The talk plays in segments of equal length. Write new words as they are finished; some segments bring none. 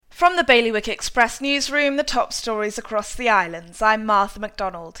From the Bailiwick Express newsroom, the top stories across the islands. I'm Martha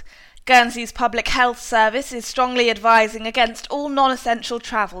MacDonald. Guernsey's Public Health Service is strongly advising against all non-essential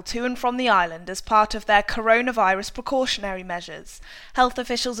travel to and from the island as part of their coronavirus precautionary measures. Health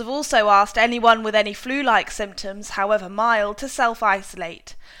officials have also asked anyone with any flu-like symptoms, however mild, to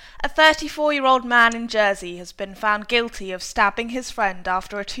self-isolate. A 34-year-old man in Jersey has been found guilty of stabbing his friend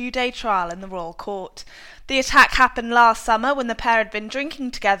after a 2-day trial in the Royal Court. The attack happened last summer when the pair had been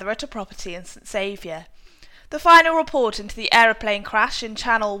drinking together at a property in St Saviour. The final report into the aeroplane crash in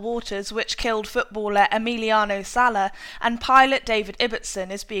Channel waters which killed footballer Emiliano Sala and pilot David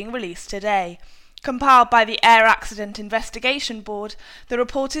Ibbotson is being released today. Compiled by the Air Accident Investigation Board, the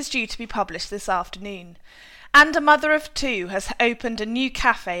report is due to be published this afternoon. And a mother of 2 has opened a new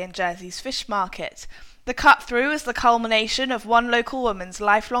cafe in Jersey's fish market. The cut-through is the culmination of one local woman's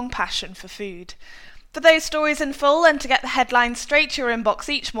lifelong passion for food. For those stories in full and to get the headlines straight to your inbox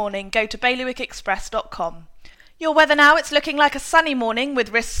each morning, go to bailiwickexpress.com. Your weather now, it's looking like a sunny morning with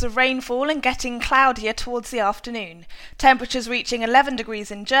risks of rainfall and getting cloudier towards the afternoon. Temperatures reaching 11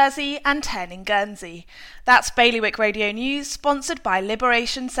 degrees in Jersey and 10 in Guernsey. That's Bailiwick Radio News, sponsored by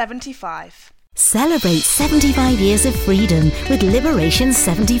Liberation 75. Celebrate 75 years of freedom with Liberation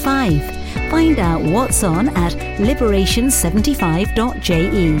 75. Find out what's on at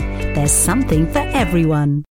liberation75.je. There's something for everyone.